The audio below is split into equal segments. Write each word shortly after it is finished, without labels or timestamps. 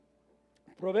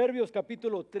Proverbios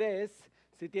capítulo 3,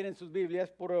 si tienen sus Biblias,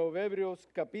 Proverbios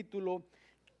capítulo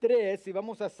 3, y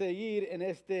vamos a seguir en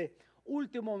este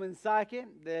último mensaje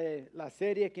de la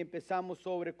serie que empezamos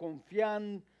sobre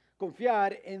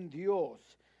confiar en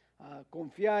Dios.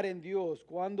 Confiar en Dios,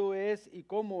 cuándo es y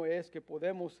cómo es que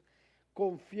podemos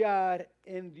confiar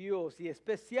en Dios, y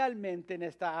especialmente en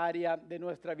esta área de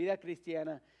nuestra vida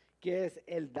cristiana que es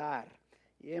el dar.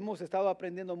 Y hemos estado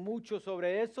aprendiendo mucho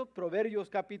sobre eso, Proverbios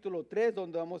capítulo 3,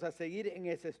 donde vamos a seguir en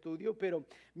ese estudio. Pero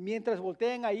mientras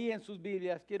volteen ahí en sus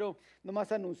Biblias, quiero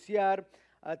nomás anunciar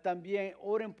también,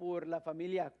 oren por la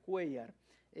familia Cuellar.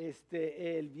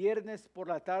 El viernes por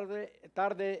la tarde,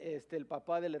 el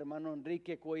papá del hermano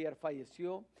Enrique Cuellar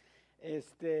falleció.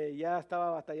 Ya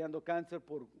estaba batallando cáncer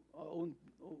por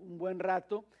un buen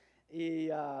rato. Y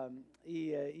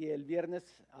el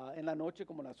viernes en la noche,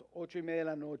 como a las 8:30 de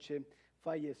la noche,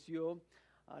 falleció.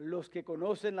 Los que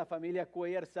conocen la familia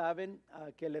Cuellar saben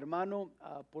que el hermano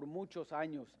por muchos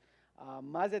años,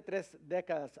 más de 3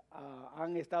 décadas,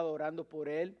 han estado orando por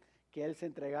él, que él se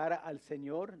entregara al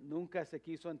Señor. Nunca se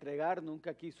quiso entregar,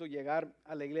 nunca quiso llegar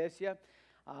a la iglesia,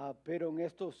 pero en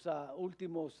estos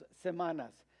últimos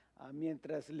semanas,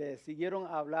 mientras le siguieron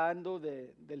hablando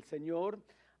del Señor,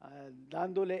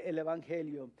 dándole el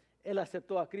evangelio, él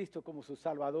aceptó a Cristo como su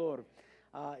Salvador.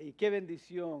 Y qué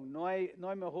bendición, no hay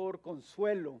mejor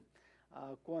consuelo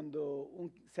cuando un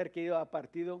ser querido ha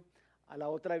partido a la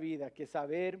otra vida que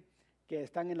saber que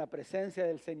están en la presencia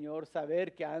del Señor,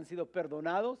 saber que han sido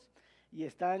perdonados y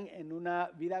están en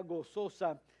una vida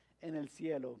gozosa en el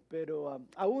cielo. Pero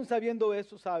aún sabiendo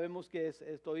eso, sabemos que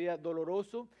es todavía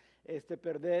doloroso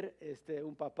perder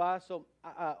un papá.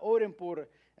 Oren por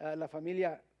la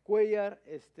familia Cuellar,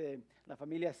 la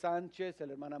familia Sánchez,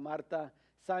 la hermana Marta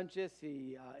Sánchez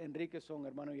y Enrique son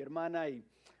hermano y hermana, y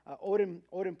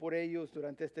oren por ellos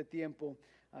durante este tiempo,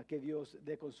 que Dios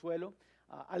dé consuelo.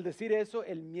 Al decir eso,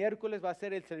 el miércoles va a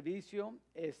ser el servicio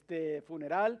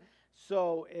funeral.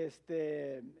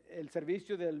 El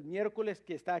servicio del miércoles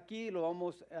que está aquí lo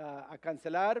vamos a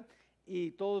cancelar,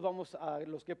 y todos vamos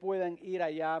los que puedan ir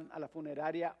allá a la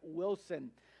funeraria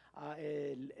Wilson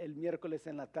el miércoles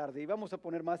en la tarde. Y vamos a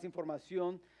poner más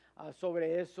información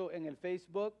sobre eso en el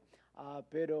Facebook.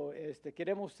 Pero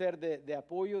queremos ser de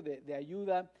apoyo, de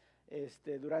ayuda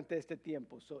durante este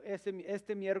tiempo.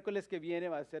 Este miércoles que viene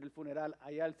va a ser el funeral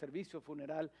allá, el servicio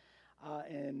funeral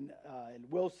en el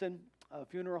Wilson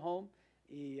Funeral Home,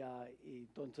 y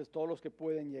entonces todos los que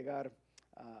pueden llegar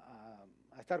a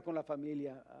estar con la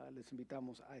familia, les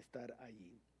invitamos a estar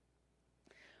allí.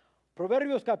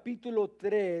 Proverbios capítulo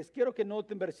 3, quiero que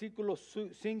noten versículos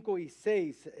 5 y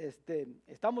 6.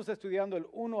 Estamos estudiando el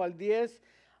 1 al 10.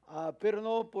 Pero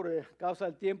no por causa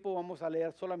del tiempo, vamos a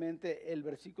leer solamente el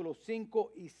versículo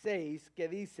 5 y 6, que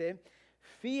dice: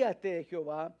 fíate de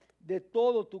Jehová de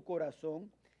todo tu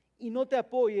corazón y no te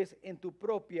apoyes en tu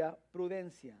propia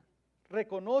prudencia.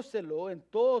 Reconócelo en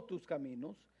todos tus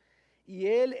caminos y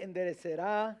él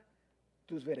enderecerá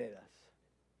tus veredas.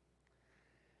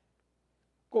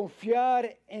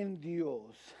 Confiar en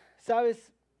Dios.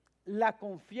 Sabes, la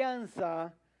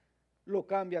confianza lo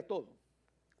cambia todo.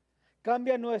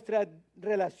 Cambia nuestras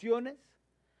relaciones,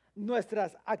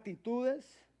 nuestras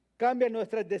actitudes, cambia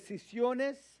nuestras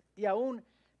decisiones y aún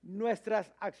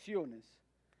nuestras acciones.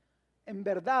 En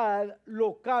verdad,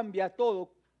 lo cambia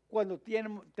todo cuando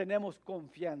tenemos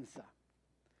confianza.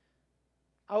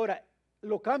 Ahora,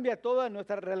 lo cambia todas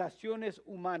nuestras relaciones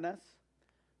humanas,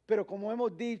 pero como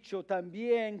hemos dicho,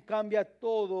 también cambia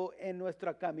todo en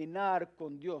nuestro caminar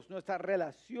con Dios, nuestra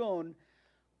relación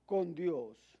con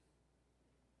Dios.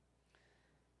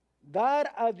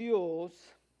 Dar a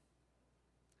Dios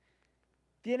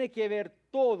tiene que ver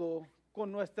todo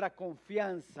con nuestra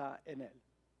confianza en Él.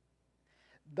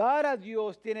 Dar a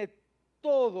Dios tiene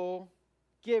todo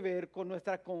que ver con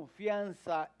nuestra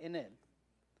confianza en Él.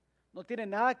 No tiene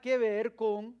nada que ver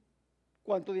con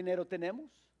cuánto dinero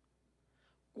tenemos,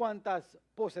 cuántas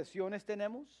posesiones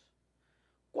tenemos,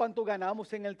 cuánto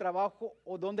ganamos en el trabajo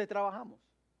o dónde trabajamos.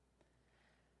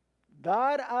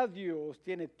 Dar a Dios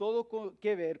tiene todo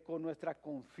que ver con nuestra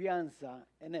confianza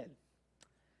en Él.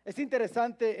 Es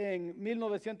interesante, en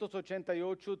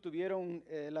 1988 tuvieron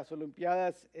las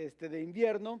Olimpiadas de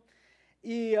invierno,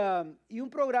 y un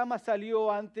programa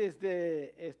salió antes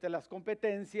de las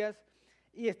competencias,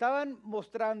 y estaban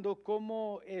mostrando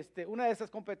cómo una de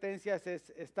esas competencias es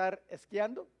estar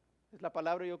esquiando, es la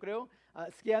palabra yo creo,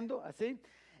 esquiando así,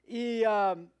 y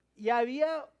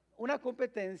había una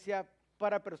competencia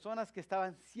para personas que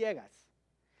estaban ciegas.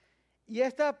 Y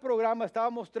este programa estaba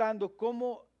mostrando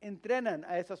cómo entrenan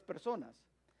a esas personas.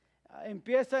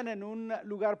 Empiezan en un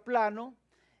lugar plano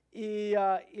Y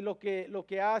lo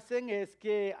que hacen es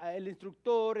que el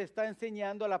instructor está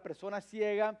enseñando a la persona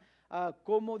ciega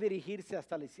cómo dirigirse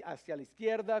hacia la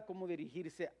izquierda, cómo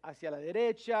dirigirse hacia la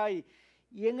derecha. Y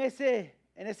en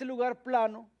ese lugar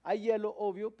plano hay hielo,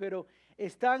 obvio, pero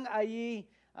están ahí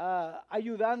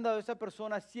ayudando a esa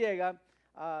persona ciega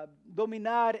a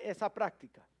dominar esa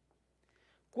práctica.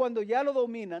 Cuando ya lo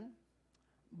dominan,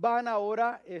 van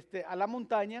ahora a la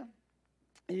montaña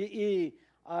y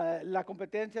la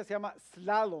competencia se llama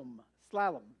slalom,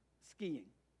 skiing,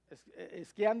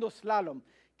 esquiando slalom,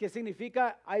 que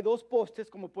significa hay dos postes,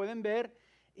 como pueden ver,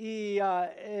 y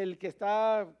el que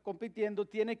está compitiendo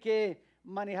tiene que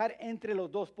manejar entre los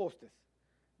dos postes,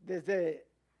 desde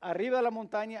arriba de la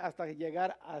montaña hasta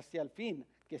llegar hacia el fin,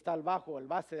 que está al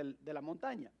base de la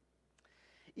montaña.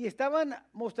 Y estaban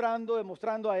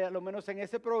demostrando a lo menos en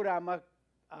ese programa,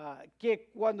 que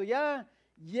cuando ya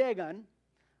llegan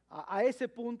a ese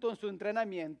punto en su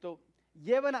entrenamiento,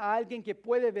 llevan a alguien que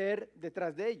puede ver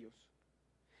detrás de ellos.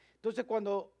 Entonces,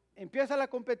 cuando empieza la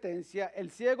competencia, el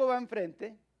ciego va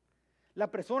enfrente, la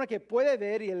persona que puede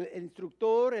ver y el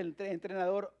instructor, el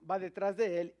entrenador, va detrás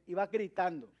de él y va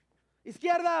gritando: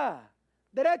 izquierda,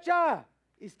 derecha,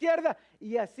 izquierda.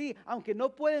 Y así, aunque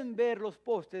no pueden ver los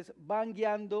postes, van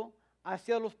guiando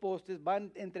hacia los postes,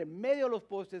 van entre medio de los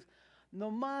postes,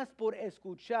 nomás por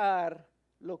escuchar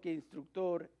lo que el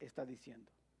instructor está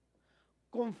diciendo,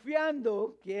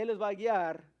 confiando que Él les va a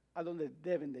guiar a donde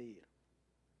deben de ir.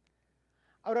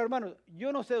 Ahora, hermanos,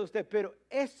 yo no sé de usted, pero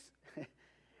es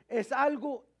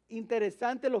algo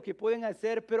interesante lo que pueden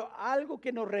hacer, pero algo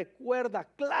que nos recuerda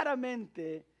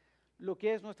claramente lo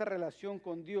que es nuestra relación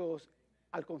con Dios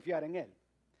al confiar en Él.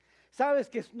 Sabes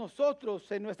que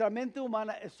nosotros en nuestra mente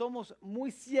humana somos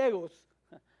muy ciegos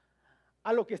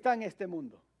a lo que está en este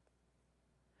mundo.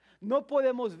 No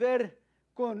podemos ver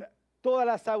con toda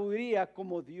la sabiduría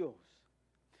como Dios.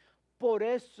 Por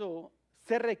eso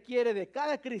se requiere de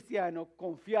cada cristiano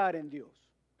confiar en Dios.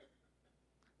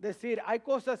 Decir, hay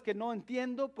cosas que no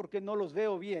entiendo porque no los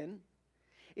veo bien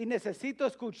y necesito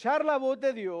escuchar la voz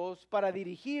de Dios para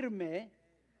dirigirme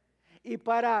y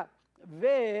para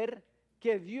ver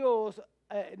que Dios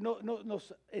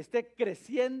nos esté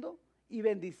creciendo y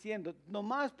bendiciendo,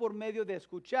 nomás por medio de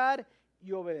escuchar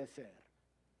y obedecer.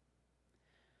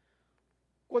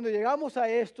 Cuando llegamos a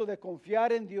esto de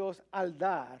confiar en Dios al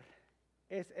dar,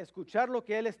 es escuchar lo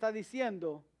que Él está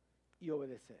diciendo y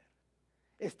obedecer.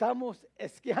 Estamos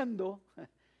esquiando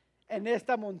en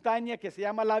esta montaña que se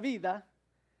llama la vida,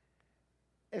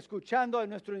 escuchando a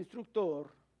nuestro instructor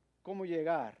cómo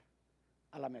llegar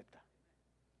a la meta.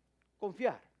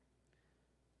 Confiar.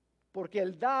 Porque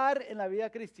el dar en la vida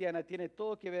cristiana tiene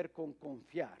todo que ver con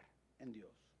confiar en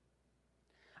Dios.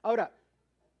 Ahora,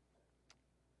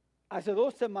 hace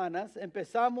 2 semanas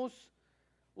empezamos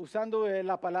usando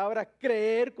la palabra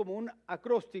creer como un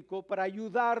acróstico para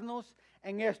ayudarnos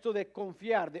en esto de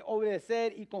confiar, de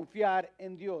obedecer y confiar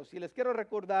en Dios. Y les quiero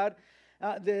recordar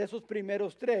de esos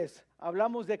primeros 3.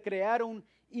 Hablamos de crear un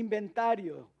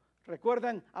inventario.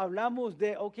 Recuerdan, hablamos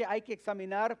de, hay que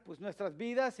examinar pues nuestras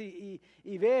vidas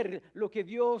y ver lo que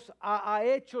Dios ha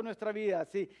hecho en nuestra vida,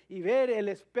 ¿sí? Y ver el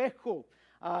espejo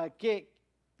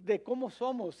de cómo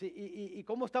somos y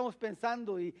cómo estamos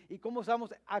pensando y cómo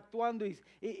estamos actuando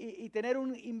y tener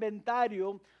un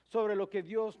inventario sobre lo que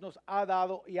Dios nos ha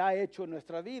dado y ha hecho en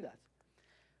nuestras vidas.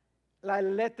 La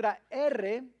letra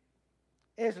R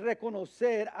es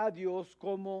reconocer a Dios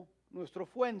como nuestra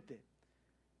fuente.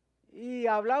 Y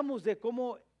hablamos de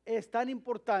cómo es tan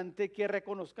importante que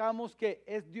reconozcamos que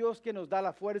es Dios que nos da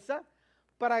la fuerza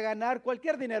para ganar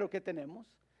cualquier dinero que tenemos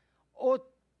o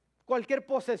cualquier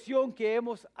posesión que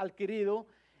hemos adquirido.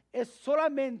 Es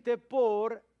solamente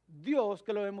por Dios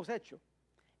que lo hemos hecho.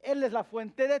 Él es la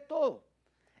fuente de todo.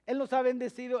 Él nos ha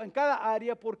bendecido en cada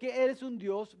área porque Él es un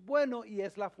Dios bueno y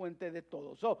es la fuente de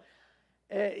todo.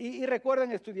 Y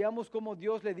recuerden, estudiamos cómo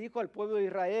Dios le dijo al pueblo de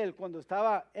Israel cuando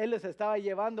Él les estaba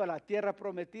llevando a la tierra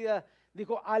prometida.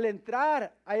 Dijo, al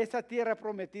entrar a esa tierra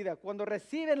prometida, cuando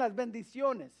reciben las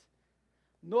bendiciones,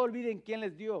 no olviden quién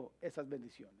les dio esas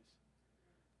bendiciones.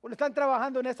 Cuando están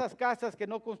trabajando en esas casas que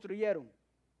no construyeron,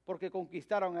 porque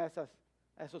conquistaron a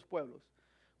esos pueblos.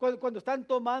 Cuando están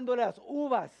tomando las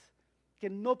uvas que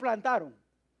no plantaron,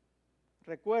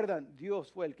 recuerdan,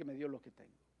 Dios fue el que me dio lo que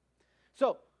tengo.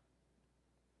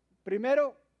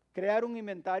 Primero, crear un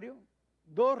inventario.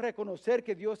 2, reconocer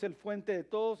que Dios es el fuente de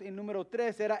todos. Y número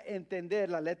 3 era entender,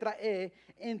 la letra E,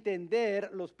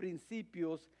 entender los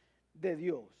principios de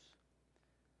Dios.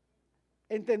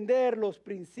 Entender los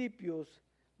principios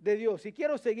de Dios. Y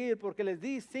quiero seguir porque les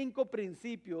di 5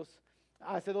 principios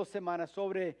hace 2 semanas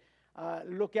sobre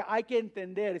lo que hay que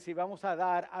entender si vamos a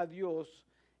dar a Dios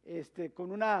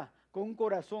con un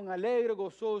corazón alegre,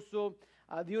 gozoso,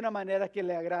 de una manera que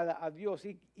le agrada a Dios.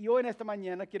 Y hoy en esta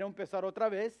mañana quiero empezar otra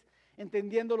vez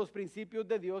entendiendo los principios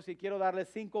de Dios y quiero darles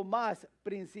 5 más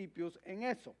principios en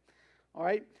eso. All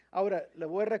right. Ahora, le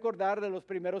voy a recordar de los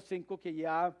primeros 5 que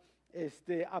ya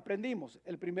aprendimos.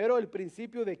 El primero, el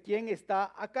principio de quién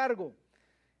está a cargo.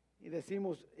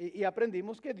 Y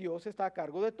aprendimos que Dios está a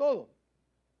cargo de todo.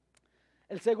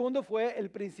 El segundo fue el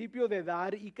principio de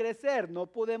dar y crecer. No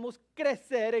podemos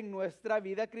crecer en nuestra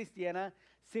vida cristiana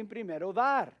sin primero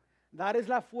dar. Dar es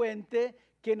la fuente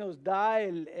que nos da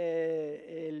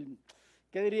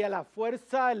la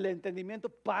fuerza, el entendimiento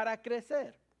para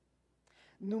crecer.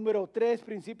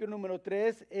 Principio número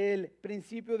 3, el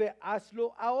principio de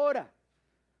hazlo ahora.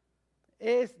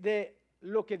 Es de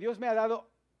lo que Dios me ha dado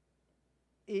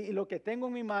y lo que tengo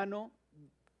en mi mano,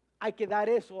 hay que dar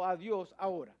eso a Dios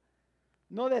ahora.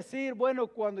 No decir, bueno,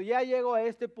 cuando ya llego a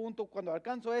este punto, cuando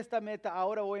alcanzo esta meta,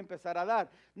 ahora voy a empezar a dar.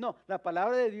 No, la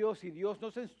palabra de Dios y Dios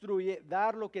nos instruye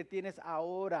dar lo que tienes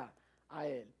ahora a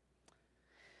Él.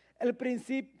 El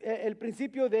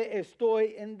principio de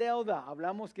estoy en deuda.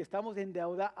 Hablamos que estamos en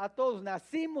deuda a todos.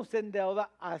 Nacimos en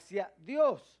deuda hacia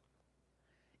Dios.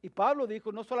 Y Pablo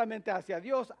dijo no solamente hacia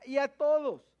Dios, y a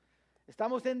todos.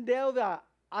 Estamos en deuda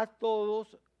a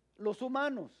todos los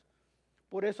humanos.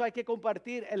 Por eso hay que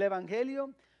compartir el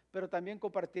evangelio, pero también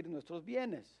compartir nuestros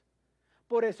bienes.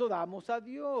 Por eso damos a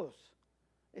Dios.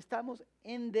 Estamos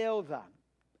en deuda.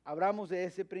 Hablamos de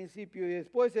ese principio y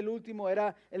después el último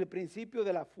era el principio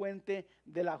de la fuente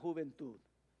de la juventud.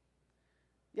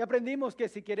 Y aprendimos que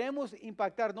si queremos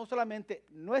impactar no solamente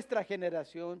nuestra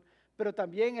generación, pero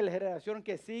también la generación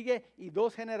que sigue y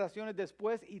 2 generaciones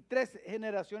después y 3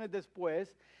 generaciones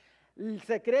después, el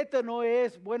secreto no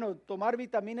es, bueno, tomar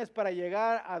vitaminas para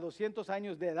llegar a 200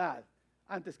 años de edad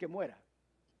antes que muera,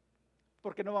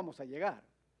 porque no vamos a llegar.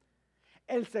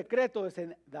 El secreto es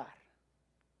en dar.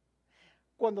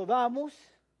 Cuando damos,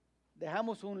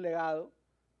 dejamos un legado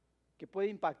que puede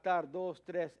impactar 2,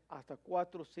 3, hasta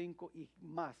 4, 5 y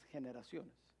más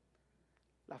generaciones.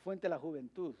 La fuente de la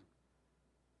juventud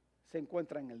se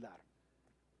encuentra en el dar.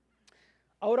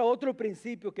 Ahora otro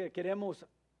principio que queremos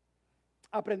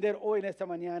aprender hoy en esta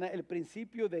mañana, el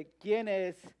principio de quién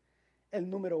es el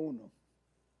número 1.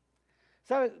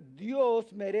 ¿Sabes?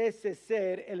 Dios merece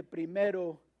ser el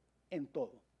primero en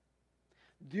todo.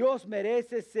 Dios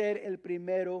merece ser el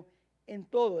primero en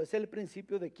todo. Es el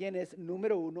principio de quién es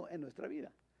número 1 en nuestra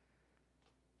vida.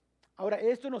 Ahora,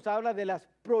 esto nos habla de las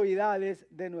prioridades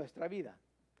de nuestra vida.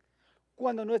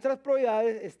 Cuando nuestras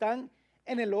prioridades están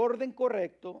en el orden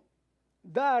correcto,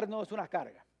 dar no es una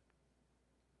carga.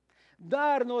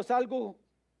 Dar no es algo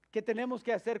que tenemos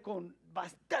que hacer con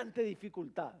bastante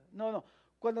dificultad. No.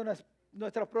 Cuando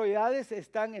nuestras prioridades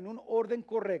están en un orden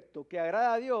correcto que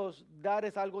agrada a Dios, dar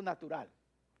es algo natural.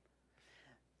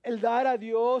 El dar a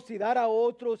Dios y dar a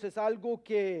otros es algo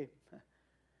que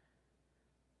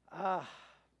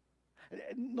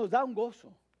nos da un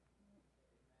gozo.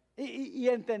 Y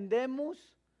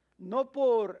entendemos, no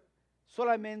por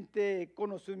solamente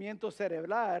conocimiento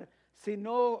cerebral,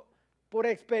 sino por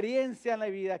experiencia en la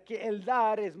vida, que el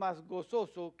dar es más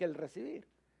gozoso que el recibir.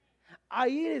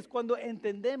 Ahí es cuando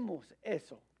entendemos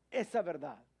esa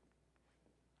verdad.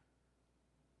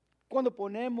 Cuando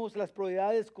ponemos las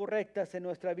prioridades correctas en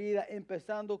nuestra vida,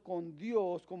 empezando con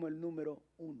Dios como el número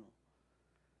 1.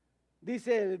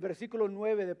 Dice el versículo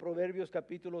 9 de Proverbios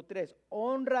capítulo 3,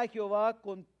 honra a Jehová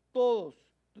con todos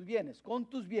tus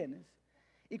bienes,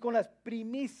 y con las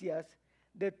primicias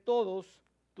de todos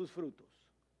tus frutos.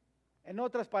 En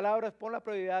otras palabras, pon la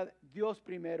prioridad Dios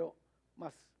primero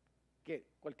más que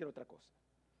cualquier otra cosa.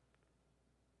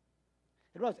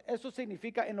 Hermanos, eso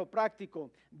significa en lo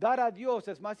práctico, dar a Dios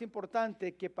es más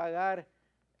importante que pagar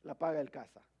la paga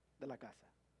de la casa.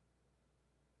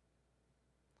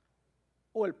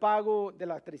 O el pago de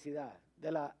la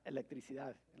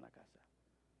electricidad en la casa.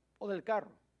 O del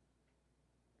carro.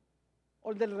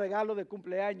 O del regalo de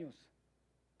cumpleaños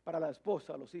para la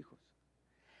esposa o los hijos.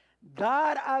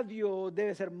 Dar a Dios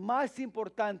debe ser más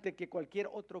importante que cualquier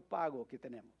otro pago que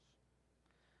tenemos.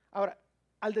 Ahora,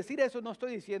 al decir eso no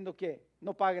estoy diciendo que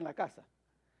no paguen la casa.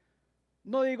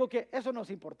 No digo que eso no es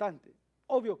importante.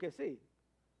 Obvio que sí.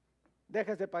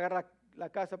 Dejas de pagar la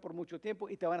casa por mucho tiempo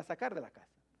y te van a sacar de la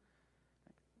casa.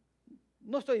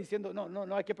 No estoy diciendo,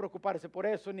 no hay que preocuparse por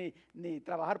eso ni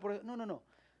trabajar por eso. No.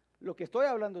 Lo que estoy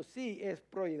hablando sí es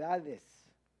prioridades.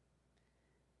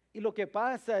 Y lo que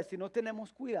pasa es si no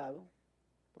tenemos cuidado,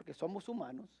 porque somos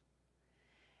humanos,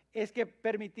 es que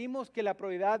permitimos que la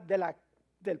prioridad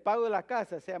del pago de la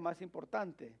casa sea más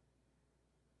importante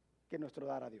que nuestro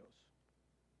dar a Dios.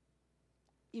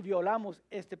 Y violamos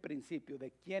este principio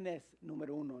de quién es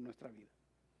número uno en nuestra vida.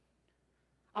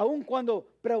 Aun cuando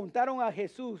preguntaron a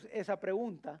Jesús esa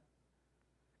pregunta,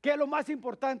 ¿qué es lo más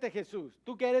importante, Jesús?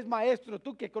 Tú que eres maestro,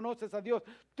 tú que conoces a Dios,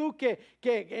 tú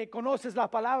que conoces la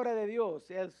palabra de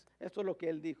Dios. Esto es lo que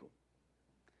él dijo.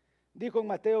 Dijo en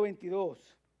Mateo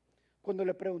 22, cuando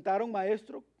le preguntaron,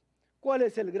 maestro, ¿cuál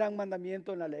es el gran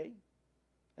mandamiento en la ley?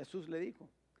 Jesús le dijo,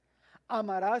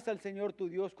 amarás al Señor tu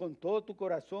Dios con todo tu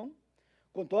corazón,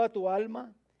 con toda tu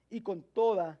alma y con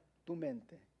toda tu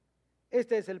mente.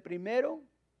 Este es el primero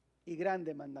y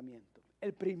grande mandamiento.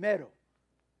 El primero.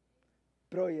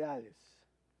 Prioridades.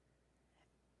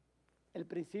 El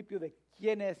principio de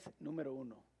quién es número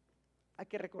uno. Hay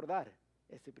que recordar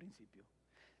ese principio.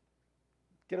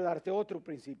 Quiero darte otro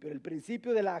principio, el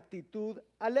principio de la actitud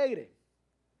alegre.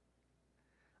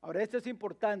 Ahora, esto es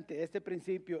importante, este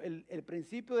principio, el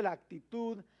principio de la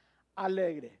actitud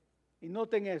alegre. Y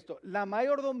noten esto, la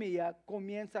mayordomía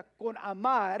comienza con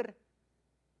amar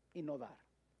y no dar.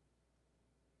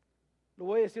 Lo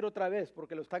voy a decir otra vez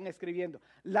porque lo están escribiendo.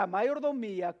 La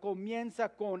mayordomía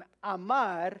comienza con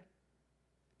amar,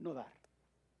 no dar.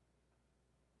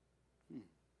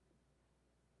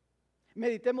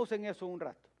 Meditemos en eso un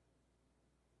rato.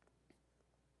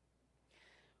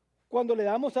 Cuando le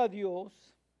damos a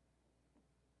Dios,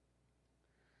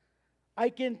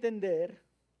 hay que entender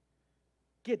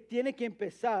que tiene que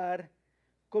empezar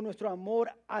con nuestro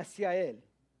amor hacia Él.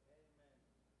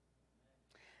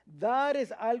 Dar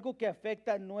es algo que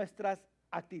afecta nuestras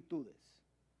actitudes.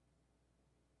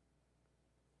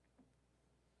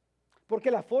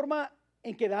 Porque la forma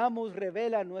en que damos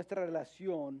revela nuestra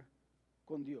relación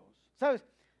con Dios. ¿Sabes?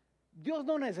 Dios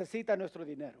no necesita nuestro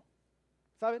dinero.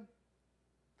 ¿Saben?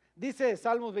 Dice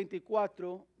Salmos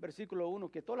 24, versículo 1,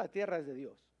 que toda la tierra es de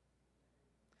Dios.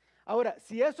 Ahora,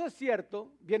 si eso es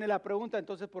cierto, viene la pregunta,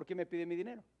 entonces, ¿por qué me pide mi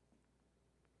dinero?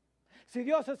 Si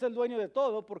Dios es el dueño de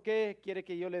todo, ¿por qué quiere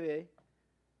que yo le dé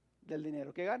del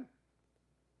dinero que gano?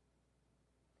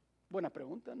 Buena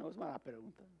pregunta, no es mala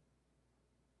pregunta.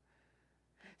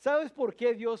 ¿Sabes por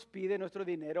qué Dios pide nuestro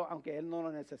dinero aunque Él no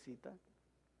lo necesita?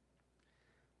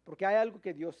 Porque hay algo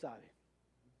que Dios sabe.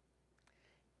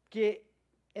 Que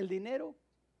el dinero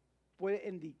puede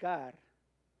indicar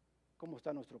cómo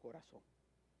está nuestro corazón.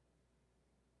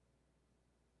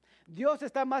 Dios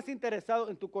está más interesado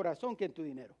en tu corazón que en tu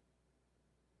dinero.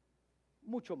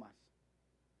 Mucho más.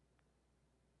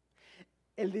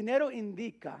 El dinero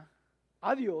indica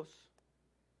a Dios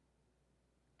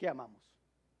que amamos.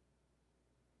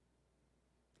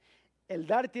 El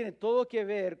dar tiene todo que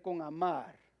ver con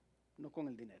amar, no con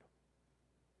el dinero.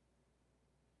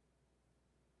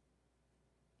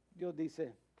 Dios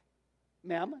dice,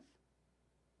 ¿me amas?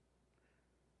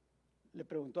 Le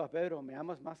preguntó a Pedro, ¿me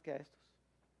amas más que a estos?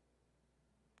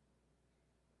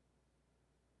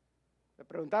 Le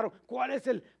preguntaron, ¿cuál es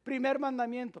el primer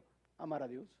mandamiento? Amar a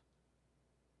Dios.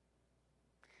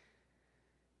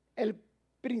 El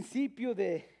principio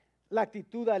de la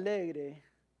actitud alegre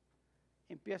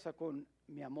empieza con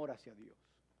mi amor hacia Dios.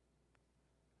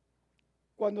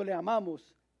 Cuando le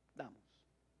amamos, damos.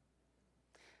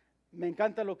 Me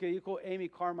encanta lo que dijo Amy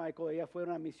Carmichael. Ella fue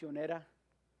una misionera,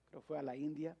 creo que fue a la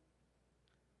India.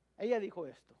 Ella dijo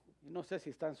esto, no sé si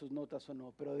está en sus notas o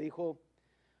no, pero dijo,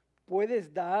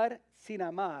 puedes dar sin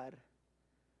amar,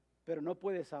 pero no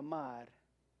puedes amar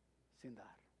sin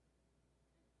dar.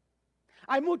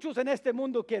 Hay muchos en este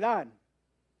mundo que dan.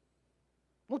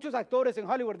 Muchos actores en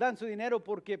Hollywood dan su dinero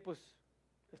porque pues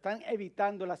están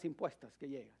evitando las impuestas que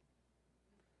llegan.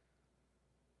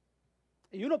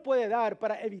 Y uno puede dar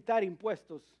para evitar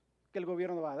impuestos que el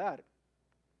gobierno va a dar.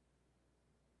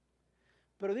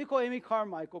 Pero dijo Amy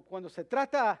Carmichael, cuando se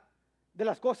trata de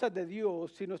las cosas de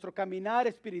Dios y nuestro caminar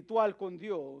espiritual con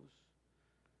Dios,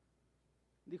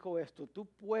 dijo esto, tú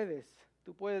puedes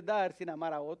dar sin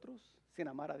amar a otros, sin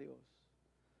amar a Dios.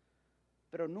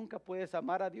 Pero nunca puedes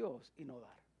amar a Dios y no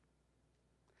dar.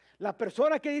 La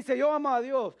persona que dice yo amo a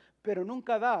Dios, pero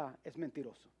nunca da, es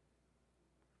mentiroso.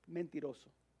 Mentiroso.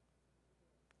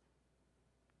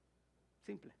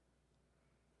 Simple.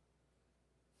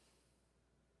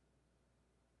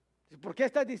 ¿Por qué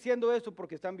estás diciendo eso?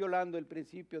 Porque están violando el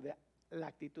principio de la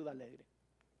actitud alegre.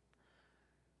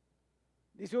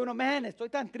 Dice uno, estoy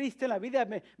tan triste en la vida,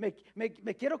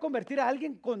 me quiero convertir a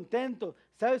alguien contento.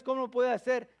 ¿Sabes cómo lo puede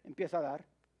hacer? Empieza a dar.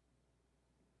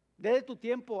 Dé tu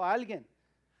tiempo a alguien.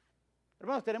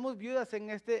 Hermanos, tenemos viudas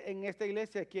en esta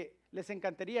iglesia que les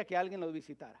encantaría que alguien los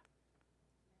visitara.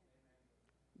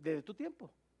 Dé tu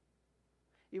tiempo.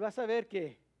 Y vas a ver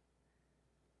que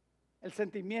El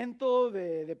sentimiento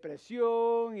de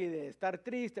depresión y de estar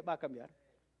triste va a cambiar.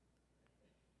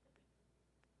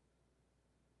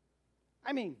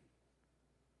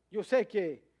 Yo sé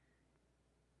que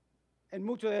en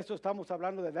mucho de esto estamos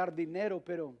hablando de dar dinero,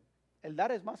 pero el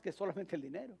dar es más que solamente el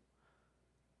dinero.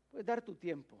 Puedes dar tu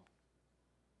tiempo.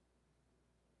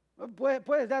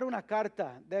 Puedes dar una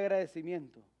carta de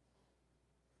agradecimiento.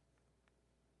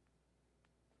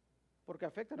 Porque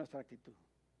afecta nuestra actitud.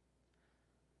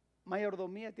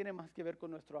 Mayordomía tiene más que ver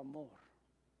con nuestro amor.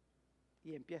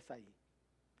 Y empieza ahí,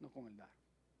 no con el dar.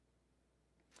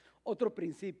 Otro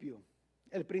principio,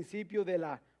 el principio de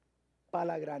la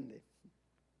pala grande.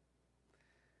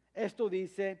 Esto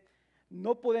dice,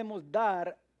 no podemos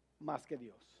dar más que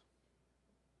Dios.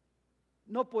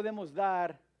 No podemos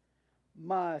dar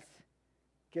más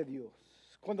que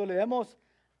Dios. Cuando le damos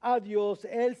a Dios,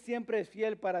 Él siempre es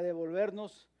fiel para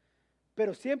devolvernos,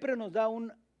 pero siempre nos da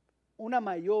una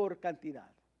mayor cantidad.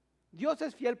 Dios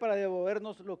es fiel para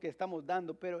devolvernos lo que estamos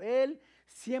dando, pero Él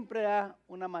siempre da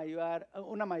una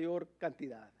mayor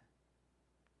cantidad.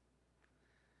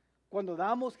 Cuando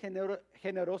damos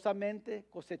generosamente,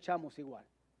 cosechamos igual.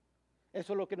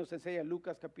 Eso es lo que nos enseña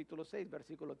Lucas capítulo 6,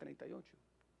 versículo 38.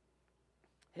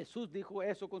 Jesús dijo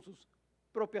eso con sus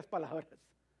propias palabras.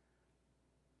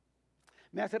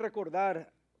 Me hace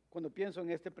recordar cuando pienso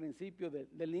en este principio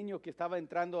del niño que estaba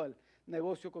entrando al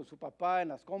negocio con su papá en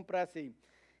las compras y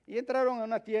entraron a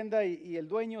una tienda y el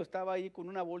dueño estaba ahí con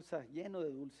una bolsa llena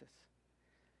de dulces.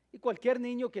 Y cualquier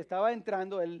niño que estaba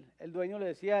entrando, el dueño le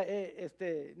decía,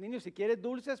 niño, si quieres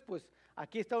dulces, pues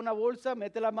aquí está una bolsa,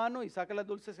 mete la mano y saca las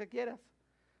dulces que quieras.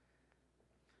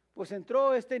 Pues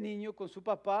entró este niño con su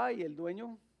papá y el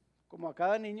dueño, como a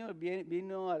cada niño,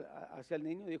 vino hacia el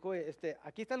niño y dijo,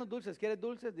 aquí están los dulces, ¿quieres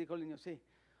dulces? Dijo el niño, sí.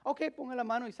 Ok, ponga la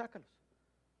mano y sácalos.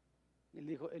 Y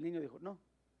el niño dijo, no.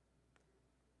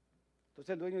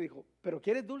 Entonces el dueño dijo, ¿pero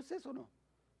quieres dulces o no?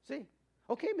 Sí.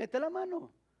 Ok, mete la mano.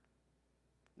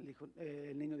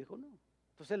 El niño dijo, no.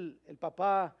 Entonces el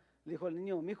papá le dijo al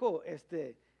niño, mijo,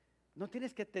 no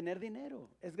tienes que tener dinero,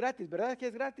 es gratis, ¿verdad que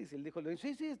es gratis? Y él dijo,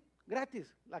 sí, es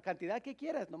gratis, la cantidad que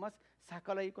quieras, nomás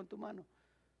sácala ahí con tu mano.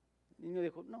 El niño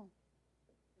dijo, no.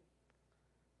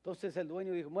 Entonces el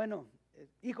dueño dijo, bueno,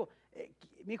 hijo,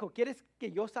 mijo, ¿quieres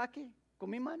que yo saque con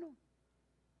mi mano?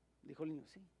 Dijo el niño,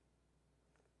 sí.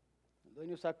 El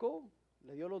dueño sacó,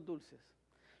 le dio los dulces.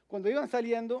 Cuando iban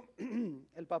saliendo,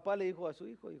 el papá le dijo a su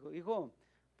hijo, hijo,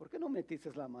 ¿por qué no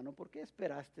metiste la mano? ¿Por qué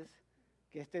esperaste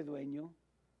que este dueño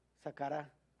sacara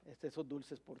esos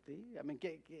dulces por ti?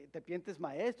 ¿Que te pientes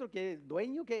maestro? ¿Que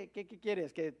dueño? ¿Qué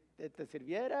quieres? ¿Que te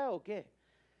sirviera o qué?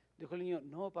 Dijo el niño,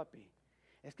 no, papi,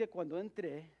 es que cuando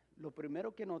entré, lo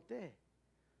primero que noté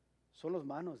son las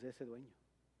manos de ese dueño.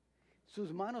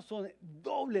 Sus manos son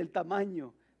doble el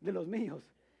tamaño de los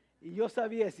míos. Y yo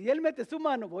sabía, si él mete su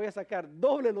mano, voy a sacar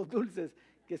doble los dulces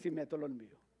que si meto los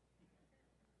míos.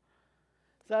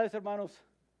 ¿Sabes, hermanos?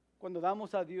 Cuando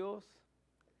damos a Dios,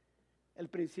 el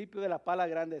principio de la pala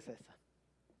grande es esa.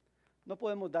 No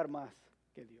podemos dar más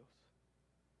que Dios.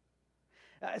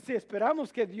 Si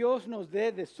esperamos que Dios nos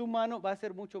dé de su mano, va a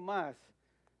ser mucho más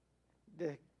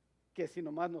que si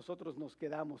nomás nosotros nos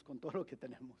quedamos con todo lo que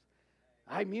tenemos.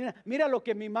 Ay, mira lo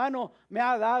que mi mano me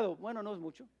ha dado. Bueno, no es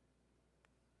mucho.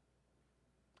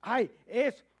 Ay,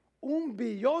 es $1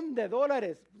 billón.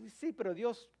 Sí, pero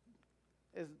Dios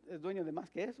es dueño de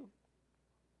más que eso.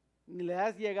 Ni le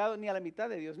has llegado ni a la mitad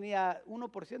de Dios, ni a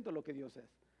 1% de lo que Dios es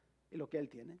y lo que Él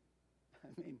tiene.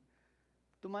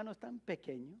 Tu mano es tan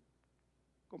pequeño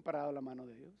comparado a la mano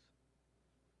de Dios.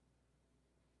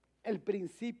 El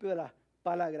principio de la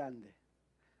pala grande.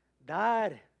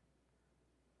 Dar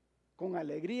con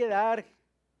alegría, dar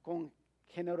con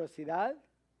generosidad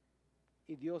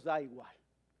y Dios da igual,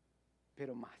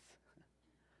 pero más.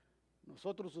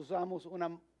 Nosotros usamos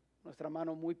nuestra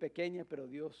mano muy pequeña, pero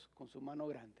Dios con su mano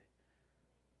grande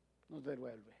nos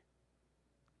devuelve.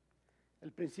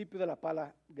 El principio de la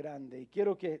pala grande. Y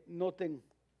quiero que noten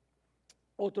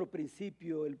otro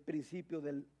principio, el principio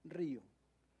del río.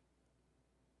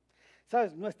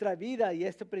 Sabes, nuestra vida, y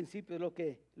este principio es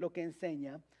lo que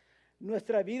enseña,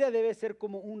 nuestra vida debe ser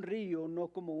como un río, no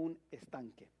como un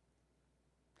estanque.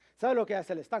 ¿Sabes lo que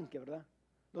hace el estanque, verdad?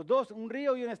 Los dos, un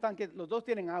río y un estanque, los dos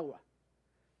tienen agua.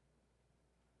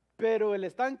 Pero el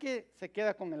estanque se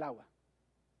queda con el agua.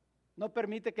 No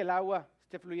permite que el agua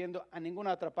esté fluyendo a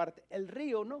ninguna otra parte. El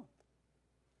río no.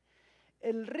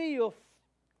 El río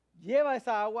lleva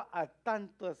esa agua a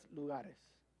tantos lugares.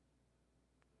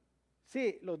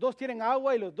 Sí, los dos tienen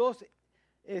agua y los dos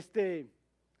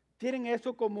tienen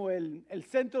eso como el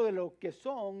centro de lo que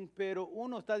son, pero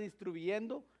uno está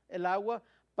distribuyendo el agua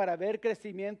para ver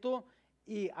crecimiento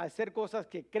y hacer cosas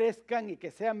que crezcan y que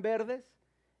sean verdes,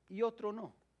 y otro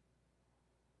no.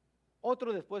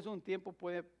 Otro después de un tiempo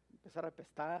puede empezar a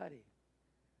apestar y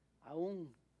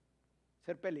aún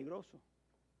ser peligroso,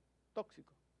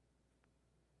 tóxico,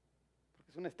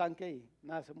 porque es un estanque y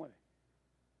nada se mueve.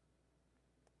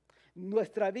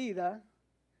 Nuestra vida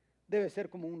debe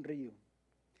ser como un río.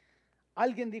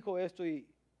 Alguien dijo esto y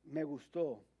me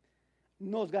gustó.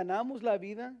 Nos ganamos la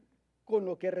vida con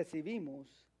lo que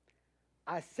recibimos,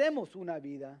 hacemos una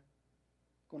vida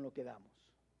con lo que damos.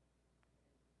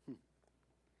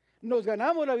 Nos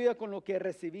ganamos la vida con lo que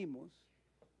recibimos.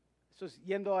 Eso es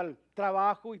yendo al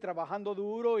trabajo y trabajando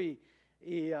duro y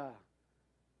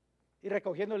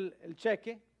recogiendo el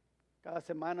cheque cada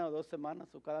semana o 2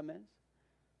 semanas o cada mes.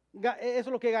 Eso es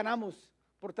lo que ganamos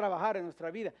por trabajar en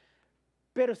nuestra vida.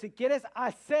 Pero si quieres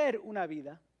hacer una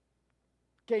vida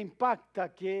que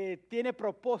impacta, que tiene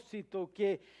propósito,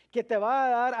 que te va a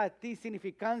dar a ti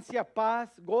significancia,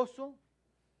 paz, gozo,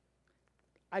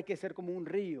 hay que ser como un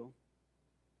río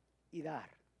y dar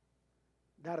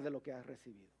de lo que has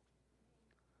recibido.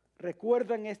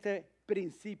 Recuerden este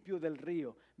principio del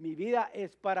río. Mi vida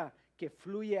es para que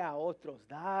fluya a otros,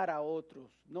 dar a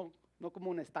otros, no como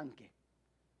un estanque.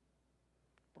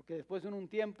 Porque después en un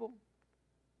tiempo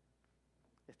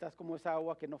estás como esa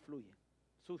agua que no fluye,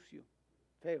 sucio,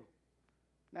 feo.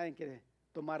 Nadie quiere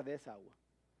tomar de esa agua.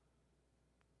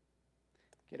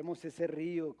 Queremos ese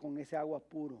río con ese agua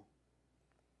puro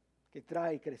que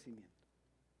trae crecimiento.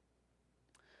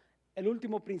 El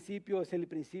último principio es el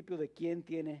principio de quién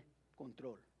tiene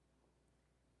control.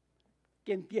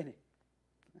 ¿Quién tiene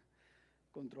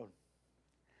control?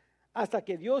 Hasta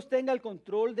que Dios tenga el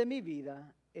control de mi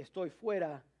vida, estoy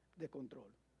fuera de control.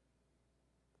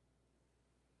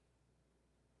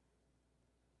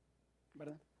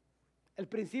 ¿Verdad? El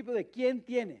principio de quién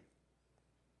tiene.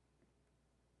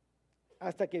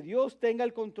 Hasta que Dios tenga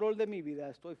el control de mi vida,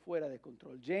 estoy fuera de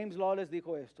control. James Lawless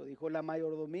dijo esto, dijo, la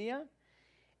mayordomía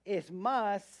es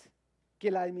más que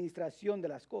la administración de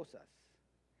las cosas.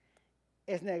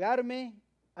 Es negarme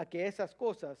a que esas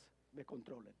cosas me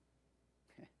controlen.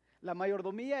 La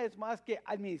mayordomía es más que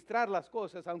administrar las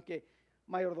cosas, aunque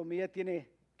mayordomía tiene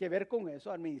que ver con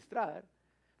eso, administrar,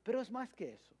 pero es más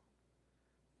que eso.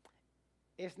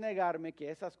 Es negarme que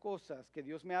esas cosas que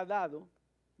Dios me ha dado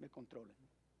me controlen.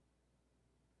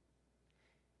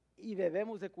 Y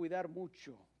debemos de cuidar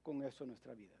mucho con eso en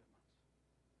nuestra vida, hermanos.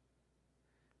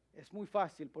 Es muy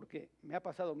fácil porque me ha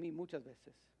pasado a mí muchas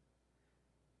veces.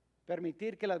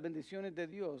 Permitir que las bendiciones de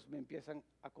Dios me empiezan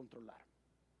a controlar.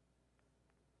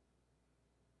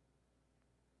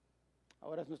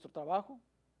 Ahora es nuestro trabajo,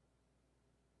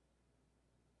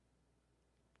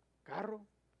 carro,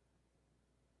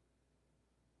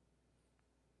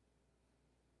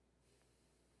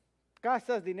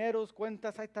 casas, dineros,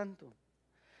 cuentas, hay tanto.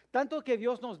 Tanto que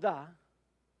Dios nos da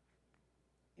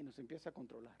y nos empieza a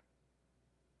controlar.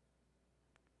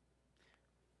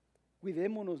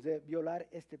 Cuidémonos de violar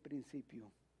este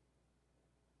principio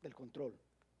del control.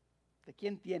 ¿De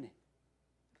quién tiene?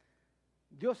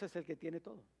 Dios es el que tiene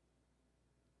todo.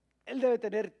 Él debe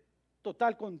tener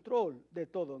total control de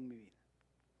todo en mi vida.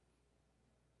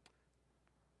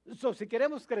 Si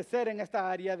queremos crecer en esta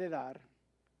área de dar,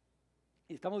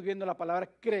 y estamos viendo la palabra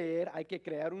creer, hay que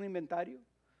crear un inventario,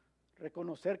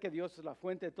 reconocer que Dios es la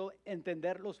fuente de todo,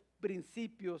 entender los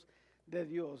principios de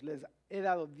Dios. Les he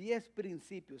dado 10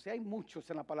 principios, y hay muchos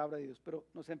en la palabra de Dios, pero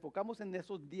nos enfocamos en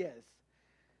esos 10.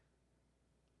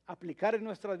 Aplicar en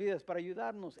nuestras vidas para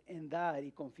ayudarnos en dar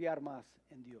y confiar más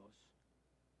en Dios.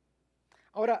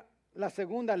 Ahora, la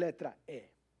segunda letra E,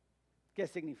 ¿qué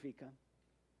significa?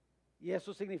 Y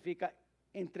eso significa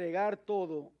entregar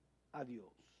todo a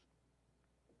Dios.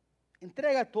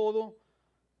 Entrega todo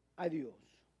a Dios.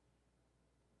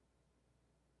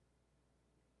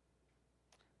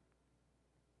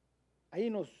 Ahí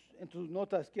en tus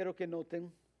notas quiero que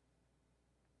noten,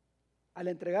 al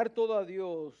entregar todo a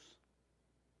Dios,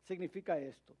 significa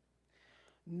esto.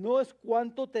 No es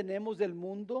cuánto tenemos del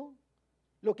mundo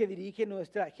lo que dirige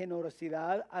nuestra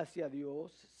generosidad hacia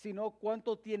Dios, sino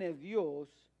cuánto tiene Dios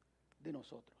de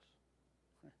nosotros.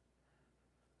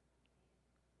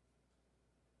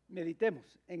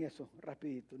 Meditemos en eso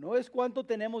rapidito. No es cuánto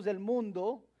tenemos del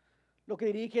mundo lo que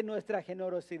dirige nuestra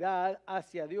generosidad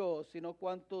hacia Dios, sino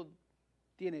cuánto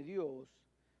tiene Dios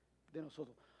de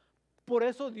nosotros. Por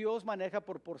eso Dios maneja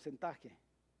por porcentaje,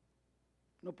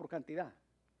 no por cantidad.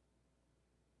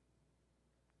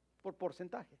 Por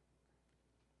porcentaje.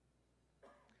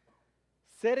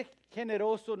 Ser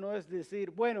generoso no es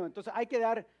decir, bueno, entonces hay que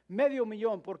dar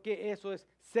 $500,000 porque eso es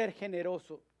ser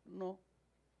generoso. No.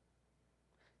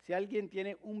 Si alguien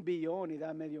tiene 1 billón y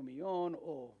da medio millón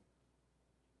o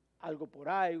algo por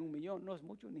ahí, 1 millón, no es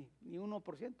mucho, ni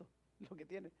 1% lo que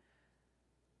tiene.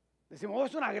 Decimos, oh,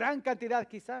 es una gran cantidad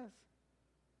quizás,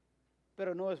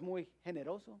 pero no es muy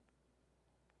generoso.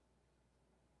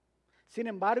 Sin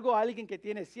embargo, alguien que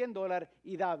tiene $100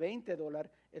 y da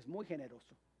 $20 es muy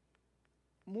generoso.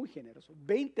 Muy generoso.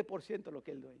 20% lo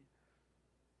que él da.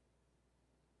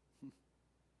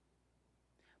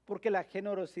 Porque la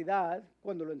generosidad,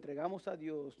 cuando lo entregamos a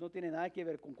Dios, no tiene nada que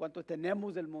ver con cuánto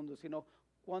tenemos del mundo, sino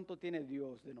cuánto tiene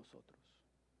Dios de nosotros.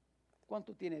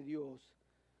 ¿Cuánto tiene Dios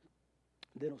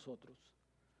de nosotros?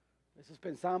 A veces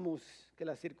pensamos que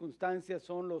las circunstancias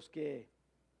son los que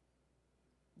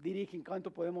dirigen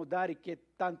cuánto podemos dar y qué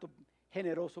tanto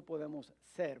generoso podemos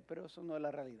ser, pero eso no es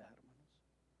la realidad, hermanos.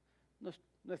 No es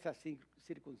nuestras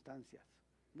circunstancias,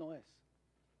 no es.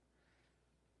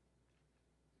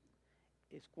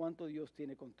 Es cuánto Dios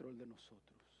tiene control de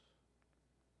nosotros.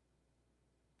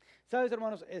 Sabes,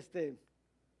 hermanos,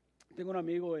 tengo un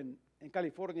amigo en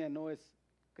California, no es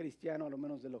cristiano, a lo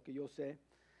menos de lo que yo sé.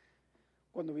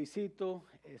 Cuando visito,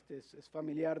 es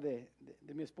familiar de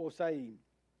mi esposa y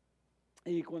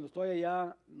cuando estoy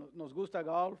allá, nos gusta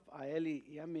golf a él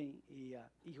y a mí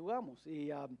y jugamos.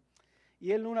 Y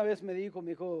él una vez me dijo,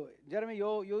 Jeremy,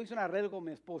 yo hice un arreglo con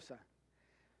mi esposa.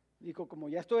 Dijo, como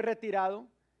ya estoy retirado,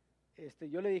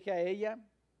 yo le dije a ella,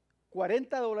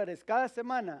 $40 cada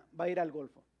semana va a ir al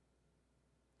golfo.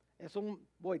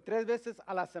 Voy 3 veces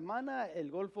a la semana,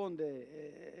 el curso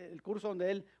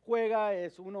donde él juega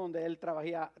es uno donde él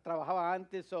trabajaba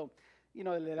antes,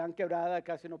 le dan quebrada,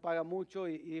 casi no paga mucho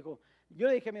y dijo, yo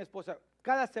le dije a mi esposa,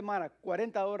 cada semana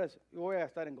 40 horas yo voy a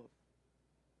gastar en golf.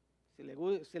 Si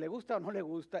le gusta o no le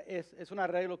gusta, es un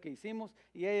arreglo que hicimos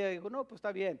y ella dijo, no, pues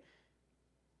está bien.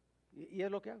 Y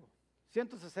es lo que hago.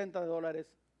 $160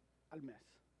 al mes.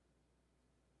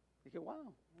 Dije,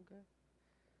 wow, ok.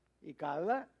 Y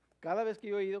cada vez que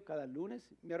yo he ido, cada lunes,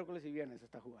 miércoles y viernes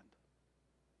está jugando.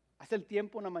 Hace el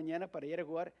tiempo una mañana para ir a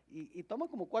jugar y toma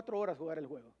como 4 horas jugar el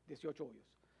juego, 18 hoyos.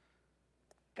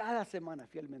 Cada semana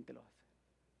fielmente lo hace.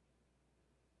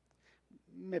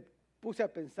 Me puse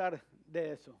a pensar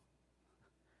de eso.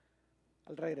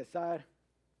 Al regresar,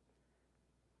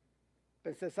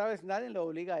 pensé, ¿sabes? Nadie lo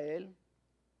obliga a él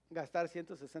a gastar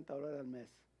 $160 al mes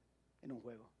en un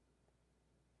juego.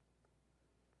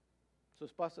 Su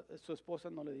esposa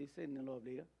no le dice ni lo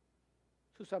obliga.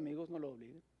 Sus amigos no lo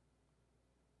obligan.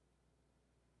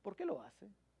 ¿Por qué lo hace?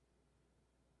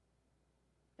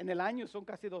 En el año son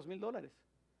casi $2,000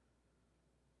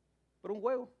 por un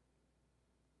juego.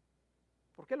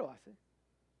 ¿Por qué lo hace?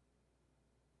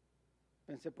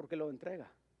 Pensé, ¿por qué lo entrega?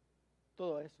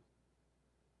 Todo eso.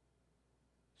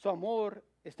 Su amor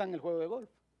está en el juego de golf.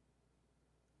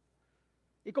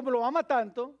 Y como lo ama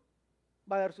tanto,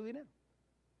 va a dar su dinero.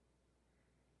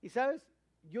 Y sabes,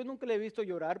 yo nunca le he visto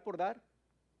llorar por dar.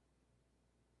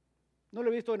 No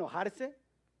le he visto enojarse.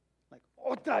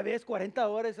 Otra vez 40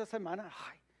 horas esa semana.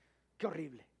 Ay, qué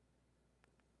horrible.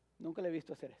 Nunca le he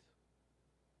visto hacer eso.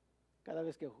 Cada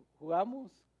vez que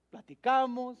jugamos,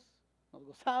 platicamos, nos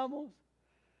gozamos.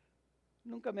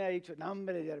 Nunca me ha dicho, no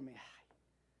hombre, Jeremy,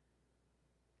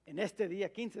 en este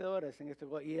día 15 horas en este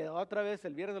juego. Y otra vez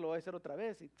el viernes lo voy a hacer otra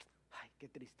vez. Y, ay, qué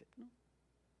triste, ¿no?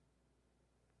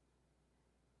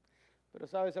 Pero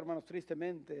sabes, hermanos,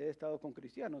 tristemente he estado con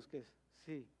cristianos que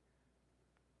sí,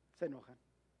 se enojan.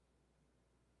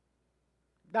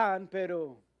 Dan,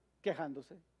 pero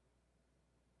quejándose.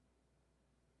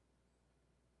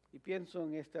 Y pienso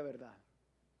en esta verdad.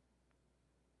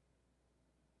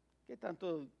 ¿Qué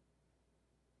tanto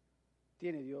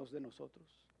tiene Dios de nosotros,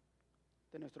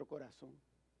 de nuestro corazón?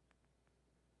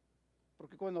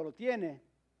 Porque cuando lo tiene,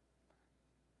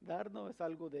 dar no es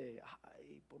algo de,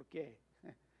 ay, ¿por qué?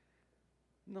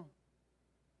 No,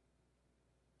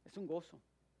 es un gozo.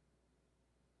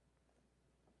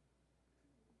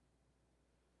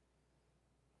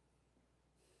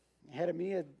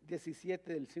 Jeremías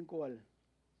 17, del 5 al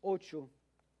 8,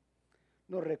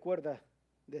 nos recuerda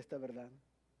de esta verdad.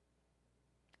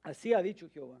 Así ha dicho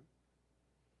Jehová: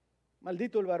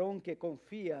 maldito el varón que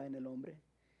confía en el hombre,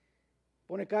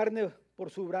 pone carne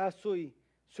por su brazo y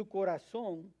su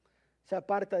corazón se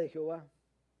aparta de Jehová.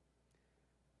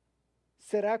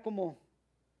 Será como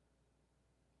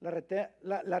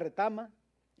la retama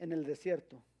en el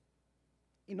desierto,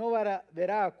 y no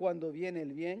verá cuando viene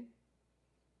el bien,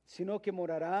 sino que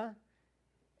morará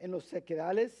en los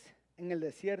sequedales, en el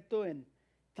desierto, en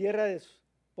tierra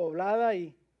despoblada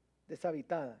y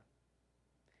deshabitada.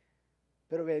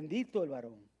 Pero bendito el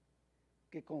varón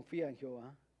que confía en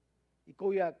Jehová y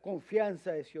cuya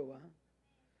confianza es Jehová.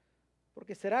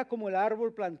 porque será como el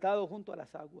árbol plantado junto a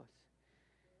las aguas,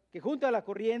 que junto a la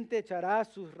corriente echará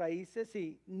sus raíces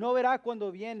y no verá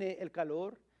cuando viene el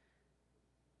calor,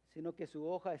 sino que su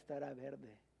hoja estará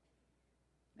verde.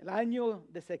 El año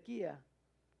de sequía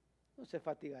no se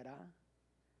fatigará,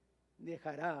 ni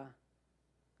dejará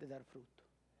de dar fruto.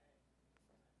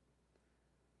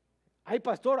 Ay,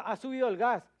 pastor, ¿ha subido el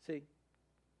gas? Sí.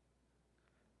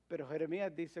 Pero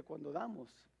Jeremías dice, cuando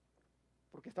damos,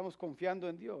 porque estamos confiando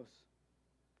en Dios.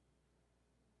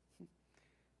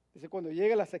 Dice, cuando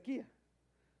llegue la sequía,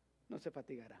 no se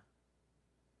fatigará.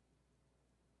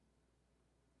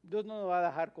 Dios no nos va a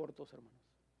dejar cortos, hermanos.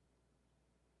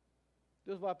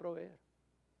 Dios va a proveer.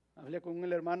 Hablé con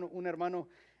un hermano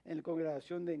en la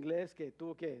congregación de inglés que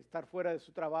tuvo que estar fuera de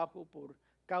su trabajo por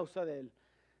causa de la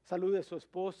salud de su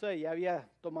esposa y había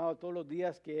tomado todos los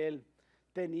días que él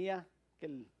tenía,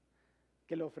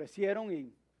 que le ofrecieron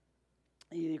y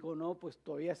dijo, no, pues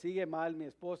todavía sigue mal mi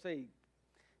esposa y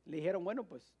le dijeron, bueno,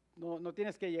 pues no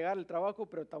tienes que llegar al trabajo,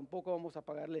 pero tampoco vamos a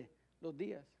pagarle los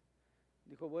días.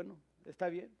 Dijo, bueno, está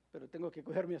bien, pero tengo que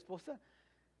cuidar a mi esposa.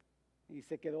 Y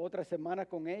se quedó otra semana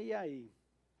con ella y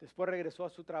después regresó a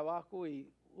su trabajo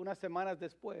y unas semanas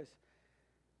después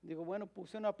dijo, bueno,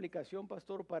 puse una aplicación,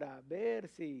 pastor, para ver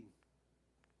si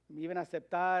me iban a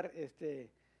aceptar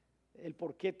el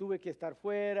por qué tuve que estar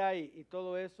fuera y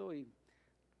todo eso. Y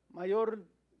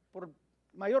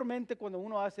mayormente cuando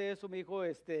uno hace eso, me dijo,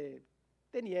 te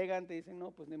niegan, te dicen,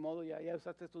 no, pues ni modo, ya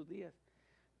usaste tus días.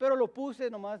 Pero lo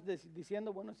puse nomás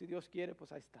diciendo, bueno, si Dios quiere,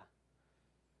 pues ahí está.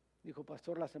 Dijo,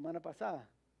 pastor, la semana pasada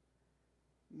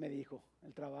me dijo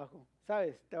el trabajo,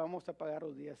 sabes, te vamos a pagar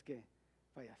los días que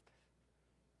fallaste.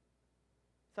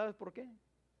 ¿Sabes por qué?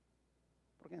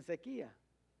 Porque en sequía,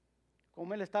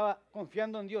 como él estaba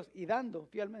confiando en Dios y dando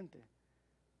fielmente,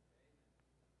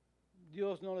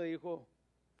 Dios no le dijo,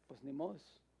 pues ni modo,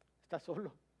 está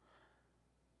solo.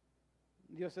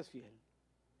 Dios es fiel.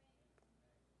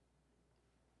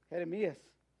 Jeremías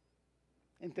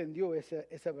entendió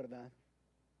esa verdad.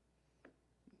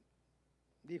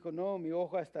 Dijo, no, mi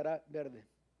hoja estará verde,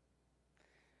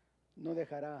 no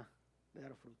dejará de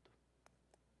dar fruto.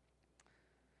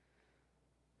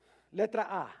 Letra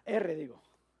A, R digo.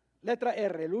 Letra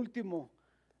R, el último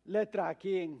letra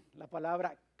aquí en la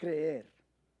palabra creer,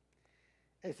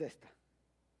 es esta.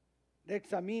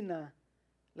 Examina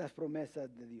las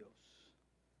promesas de Dios.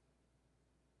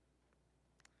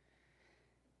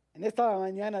 En esta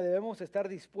mañana debemos estar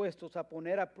dispuestos a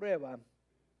poner a prueba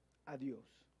a Dios.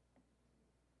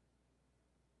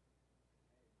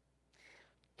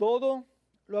 Todo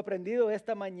lo aprendido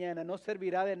esta mañana no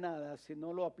servirá de nada si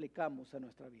no lo aplicamos a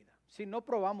nuestra vida. Si no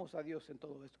probamos a Dios en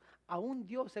todo esto. Aún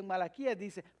Dios en Malaquías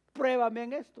dice, pruébame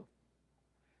en esto.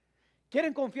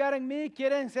 Quieren confiar en mí,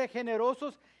 quieren ser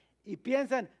generosos y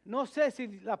piensan, no sé si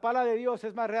la palabra de Dios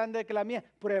es más grande que la mía.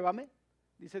 Pruébame,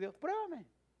 dice Dios, pruébame.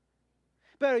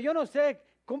 Pero yo no sé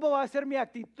cómo va a ser mi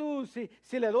actitud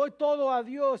si le doy todo a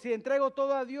Dios, si entrego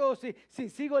todo a Dios, si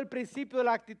sigo el principio de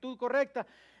la actitud correcta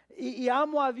y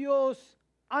amo a Dios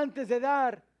antes de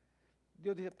dar.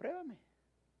 Dios dice, pruébame.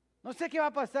 No sé qué va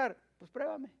a pasar, pues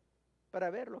pruébame para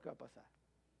ver lo que va a pasar.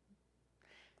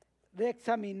 De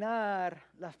examinar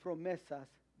las promesas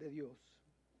de Dios.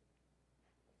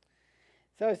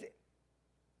 Sabes,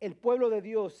 el pueblo de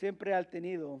Dios siempre ha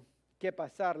tenido que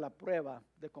pasar la prueba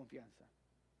de confianza.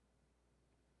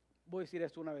 Voy a decir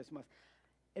esto una vez más.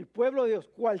 El pueblo de Dios,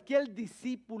 cualquier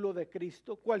discípulo de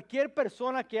Cristo, cualquier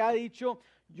persona que ha dicho,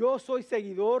 yo soy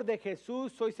seguidor de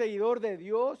Jesús, soy seguidor de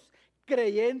Dios,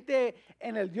 creyente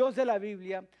en el Dios de la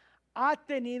Biblia, ha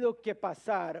tenido que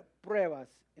pasar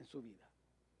pruebas en su vida.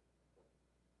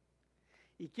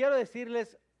 Y quiero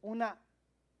decirles una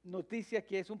noticia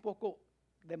que es un poco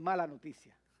de mala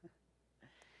noticia.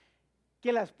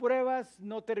 Que las pruebas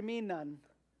no terminan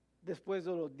después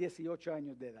de los 18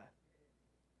 años de edad.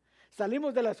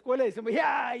 Salimos de la escuela y decimos,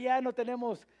 ya no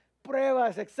tenemos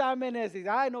pruebas, exámenes, y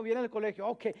no viene al colegio.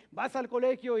 Ok, vas al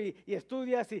colegio y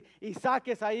estudias y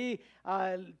saques ahí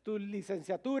tu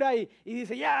licenciatura y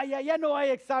dice, ya no hay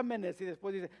exámenes. Y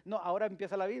después dice, no, ahora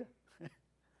empieza la vida.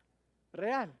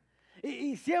 Real.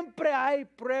 Y siempre hay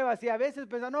pruebas y a veces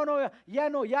pensamos,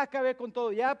 ya acabé con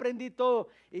todo, ya aprendí todo.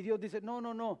 Y Dios dice,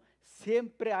 no,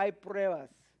 siempre hay pruebas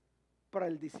para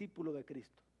el discípulo de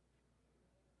Cristo.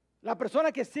 La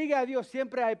persona que sigue a Dios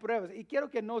siempre hay pruebas. Y quiero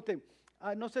que noten,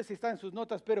 no sé si está en sus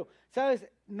notas, pero ¿sabes?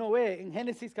 Noé en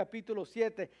Génesis capítulo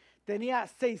 7 tenía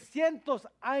 600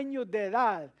 años de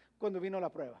edad cuando vino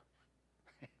la prueba.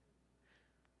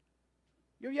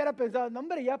 Yo hubiera pensado, no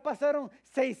hombre, ya pasaron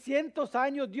 600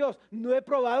 años, Dios, no he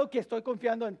probado que estoy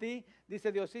confiando en ti.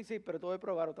 Dice Dios, sí, pero te voy a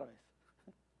probar otra vez.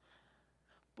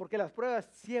 Porque las pruebas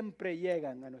siempre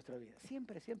llegan a nuestra vida.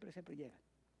 Siempre, siempre, siempre llegan.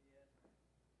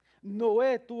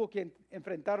 Noé tuvo que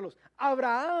enfrentarlos.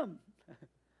 Abraham,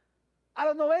 a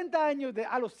los 90 años,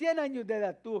 a los 100 años de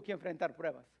edad, tuvo que enfrentar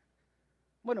pruebas.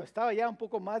 Bueno, estaba ya un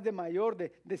poco más de mayor,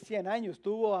 de 100 años.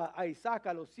 Tuvo a Isaac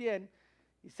a los 100.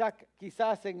 Isaac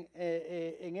quizás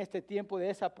en este tiempo de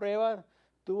esa prueba,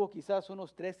 tuvo quizás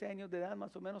unos 13 años de edad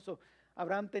más o menos.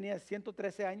 Abraham tenía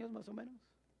 113 años más o menos.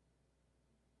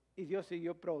 Y Dios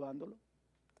siguió probándolo.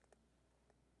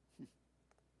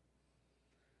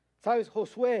 ¿Sabes?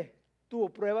 Josué tuvo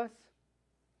pruebas.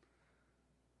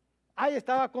 Ahí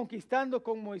estaba conquistando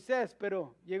con Moisés,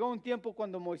 pero llegó un tiempo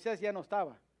cuando Moisés ya no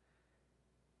estaba.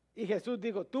 Y Jesús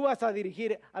dijo, tú vas a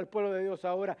dirigir al pueblo de Dios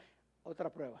ahora. Otra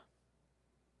prueba.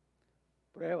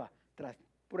 Prueba tras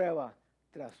prueba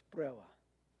tras prueba.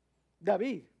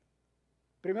 David,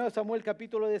 1 Samuel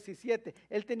capítulo 17,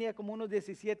 él tenía como unos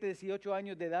 17, 18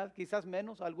 años de edad, quizás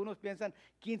menos, algunos piensan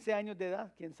 15 años de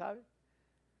edad, quién sabe.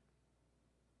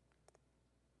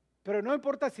 Pero no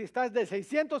importa si estás de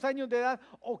 600 años de edad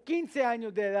o 15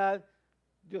 años de edad,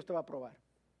 Dios te va a probar.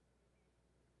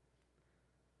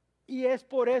 Y es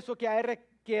por eso que hay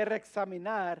que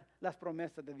reexaminar las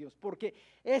promesas de Dios, porque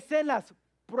es en las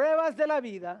pruebas de la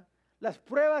vida, las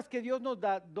pruebas que Dios nos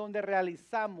da, donde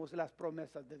realizamos las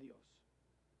promesas de Dios.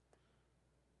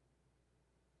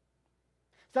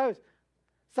 ¿Sabes?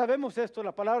 Sabemos esto,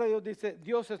 la palabra de Dios dice,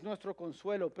 Dios es nuestro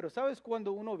consuelo, pero ¿sabes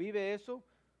cuando uno vive eso?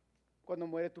 Cuando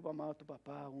muere tu mamá o tu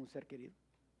papá o un ser querido.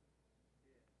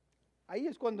 Ahí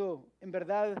es cuando en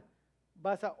verdad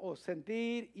vas a o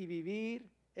sentir y vivir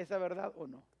esa verdad o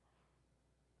no.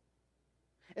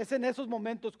 Es en esos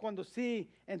momentos cuando sí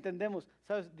entendemos,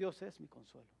 ¿sabes? Dios es mi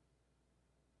consuelo.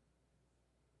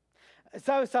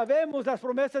 ¿Sabes? Sabemos las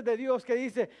promesas de Dios que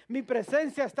dice, mi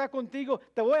presencia está contigo,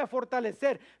 te voy a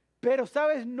fortalecer. Pero,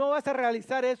 ¿sabes? No vas a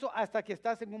realizar eso hasta que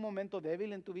estás en un momento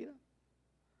débil en tu vida.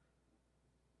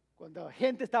 Cuando la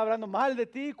gente está hablando mal de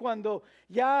ti, cuando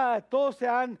ya todos se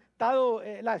han dado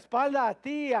la espalda a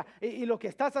ti y lo que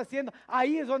estás haciendo,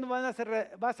 ahí es donde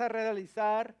vas a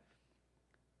realizar,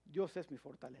 Dios es mi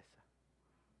fortaleza.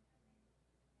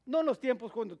 No en los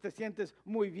tiempos cuando te sientes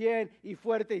muy bien y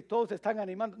fuerte y todos te están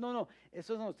animando. No,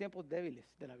 esos son los tiempos débiles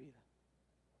de la vida.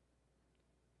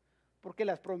 Porque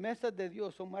las promesas de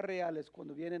Dios son más reales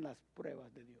cuando vienen las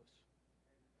pruebas de Dios.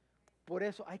 Por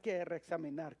eso hay que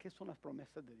reexaminar qué son las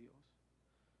promesas de Dios.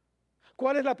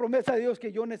 ¿Cuál es la promesa de Dios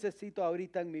que yo necesito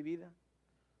ahorita en mi vida?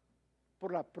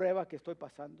 Por la prueba que estoy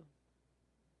pasando.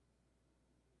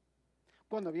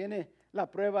 Cuando viene la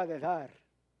prueba de dar,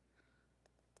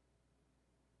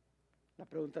 la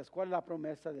pregunta es, ¿cuál es la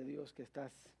promesa de Dios que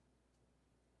estás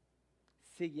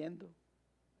siguiendo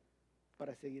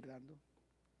para seguir dando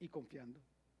y confiando?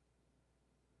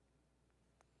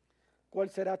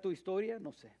 ¿Cuál será tu historia?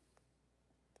 No sé.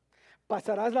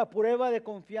 ¿Pasarás la prueba de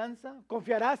confianza?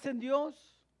 ¿Confiarás en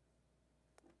Dios?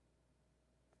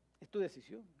 Es tu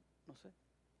decisión, no sé.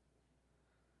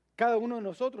 Cada uno de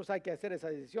nosotros hay que hacer esa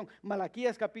decisión.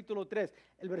 Malaquías capítulo 3,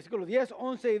 el versículo 10,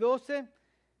 11 y 12.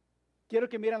 Quiero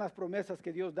que miren las promesas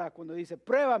que Dios da cuando dice,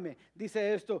 pruébame,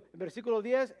 dice esto. En versículo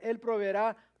 10, Él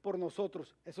proveerá por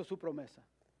nosotros. Eso es su promesa.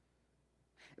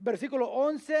 Versículo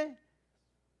 11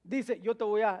 dice, yo te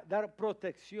voy a dar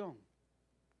protección.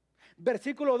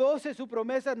 Versículo 12, su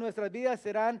promesa, nuestras vidas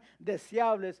serán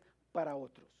deseables para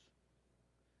otros.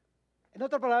 En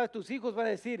otras palabras, tus hijos van a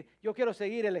decir, yo quiero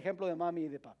seguir el ejemplo de mami y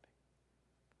de papi.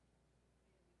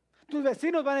 Tus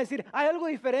vecinos van a decir, hay algo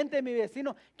diferente en mi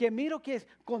vecino que miro que es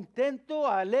contento,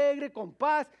 alegre, con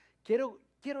paz. Quiero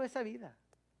esa vida.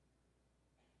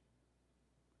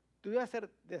 Tú vas a ser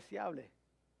deseable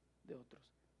de otros.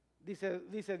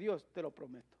 Dice Dios, te lo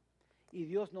prometo. Y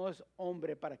Dios no es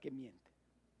hombre para que miente.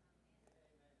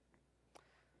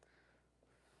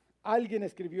 Alguien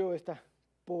escribió este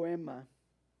poema.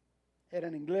 Era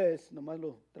en inglés, nomás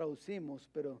lo traducimos,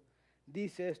 pero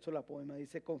dice esto la poema.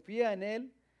 Dice, confía en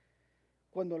Él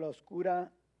cuando la oscura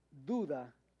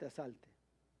duda te asalte.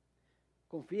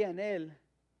 Confía en Él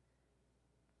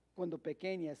cuando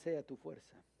pequeña sea tu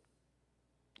fuerza.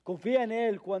 Confía en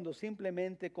Él cuando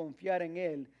simplemente confiar en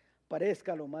Él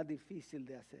parezca lo más difícil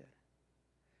de hacer.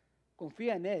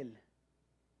 Confía en Él.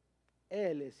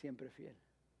 Él es siempre fiel.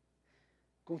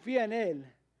 Confía en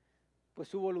Él, pues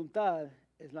su voluntad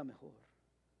es la mejor.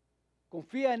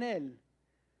 Confía en Él,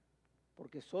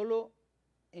 porque solo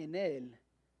en Él,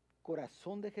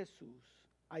 corazón de Jesús,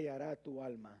 hallará tu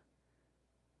alma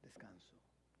descanso.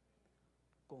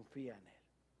 Confía en Él.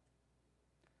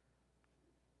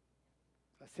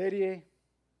 La serie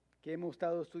que hemos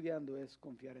estado estudiando es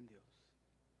Confiar en Dios.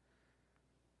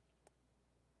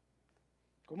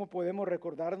 ¿Cómo podemos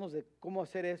recordarnos de cómo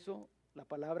hacer eso? La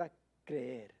palabra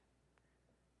creer.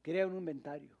 Crea un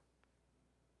inventario.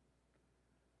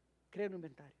 Crea un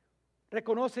inventario.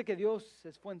 Reconoce que Dios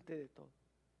es fuente de todo.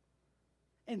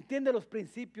 Entiende los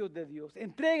principios de Dios.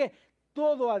 Entregue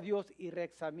todo a Dios y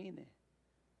reexamine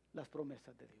las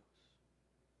promesas de Dios.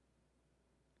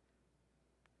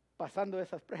 Pasando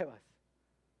esas pruebas,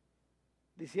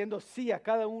 diciendo sí a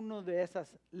cada una de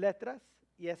esas letras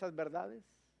y esas verdades,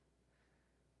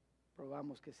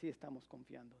 probamos que sí estamos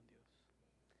confiando en Dios.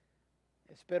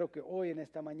 Espero que hoy en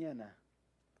esta mañana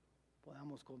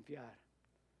podamos confiar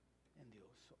en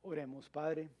Dios. Oremos,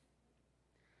 Padre.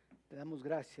 Te damos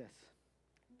gracias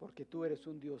porque tú eres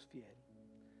un Dios fiel.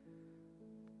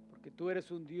 Porque tú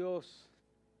eres un Dios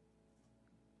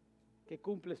que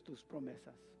cumples tus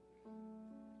promesas.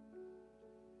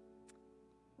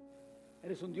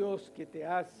 Eres un Dios que te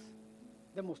has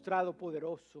demostrado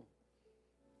poderoso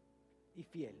y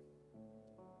fiel.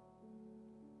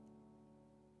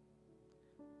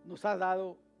 Nos has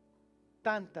dado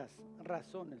tantas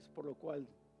razones por lo cual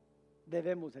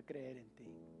debemos de creer en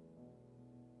ti.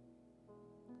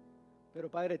 Pero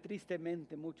Padre,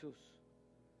 tristemente muchos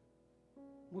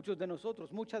de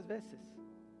nosotros, muchas veces,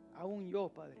 aún yo,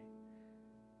 Padre,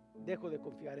 dejo de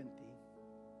confiar en ti.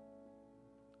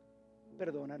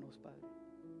 Perdónanos, Padre.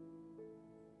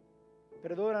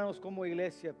 Perdónanos como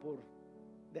iglesia por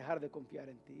dejar de confiar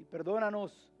en ti.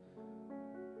 Perdónanos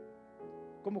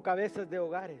como cabezas de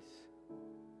hogares.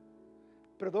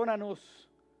 Perdónanos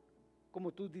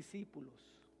como tus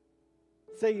discípulos,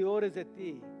 seguidores de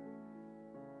ti.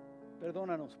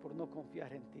 Perdónanos por no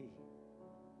confiar en ti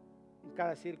en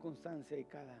cada circunstancia y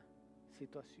cada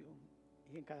situación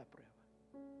y en cada prueba.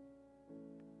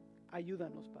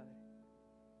 Ayúdanos, Padre.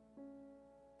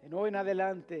 De hoy en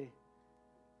adelante,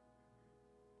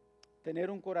 tener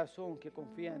un corazón que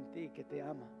confía en ti, que te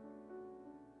ama.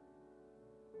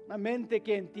 Una mente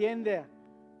que entiende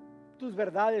tus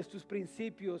verdades, tus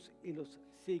principios y los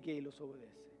sigue y los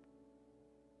obedece.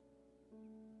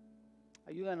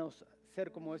 Ayúdanos a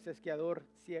ser como ese esquiador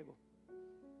ciego,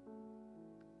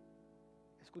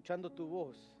 escuchando tu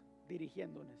voz,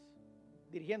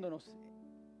 dirigiéndonos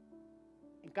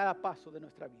en cada paso de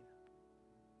nuestra vida.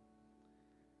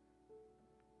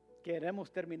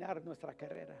 Queremos terminar nuestra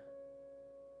carrera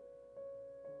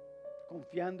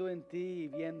confiando en ti y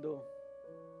viendo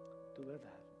tu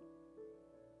verdad.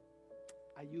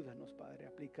 Ayúdanos, Padre, a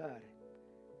aplicar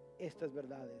estas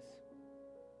verdades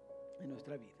en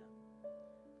nuestra vida.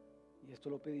 Y esto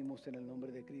lo pedimos en el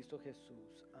nombre de Cristo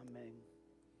Jesús. Amén.